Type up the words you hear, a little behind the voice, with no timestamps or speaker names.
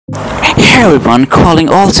Everyone calling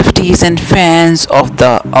all Swifties and fans of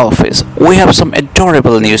The Office. We have some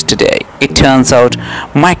adorable news today. It turns out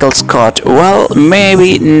Michael Scott, well,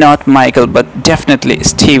 maybe not Michael, but definitely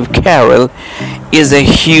Steve Carell, is a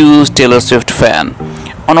huge Taylor Swift fan.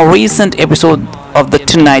 On a recent episode of The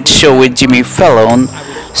Tonight Show with Jimmy Fallon,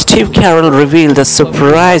 Steve Carell revealed a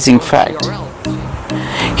surprising fact.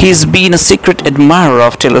 He's been a secret admirer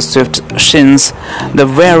of Taylor Swift since the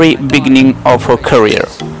very beginning of her career.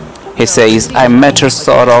 He says, I met her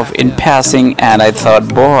sort of in passing and I thought,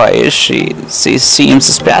 boy, she seems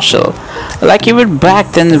special. Like even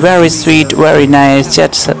back then, very sweet, very nice,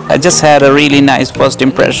 I just had a really nice first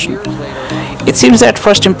impression. It seems that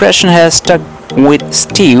first impression has stuck with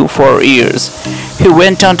Steve for years. He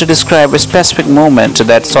went on to describe a specific moment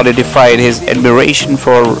that solidified his admiration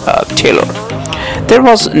for Taylor. There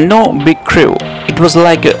was no big crew. It was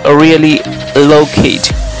like a really low-key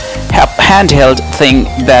handheld thing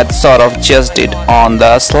that sort of just did on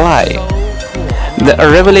the sly. The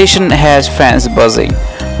revelation has fans buzzing.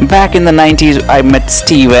 Back in the 90s, I met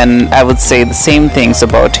Steve and I would say the same things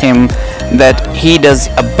about him that he does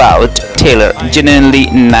about Taylor. Genuinely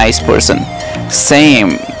nice person.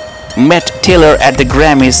 Same. Met Taylor at the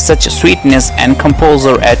Grammys, such a sweetness and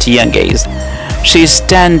composer at a young age. She's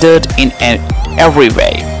standard in every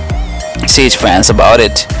way. Sage fans about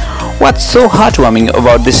it. What's so heartwarming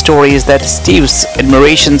about this story is that Steve's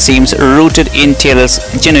admiration seems rooted in Taylor's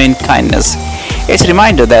genuine kindness. It's a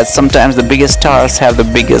reminder that sometimes the biggest stars have the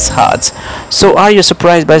biggest hearts. So are you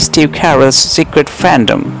surprised by Steve Carell's secret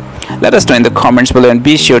fandom? Let us know in the comments below and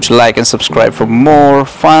be sure to like and subscribe for more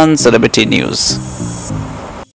fun celebrity news.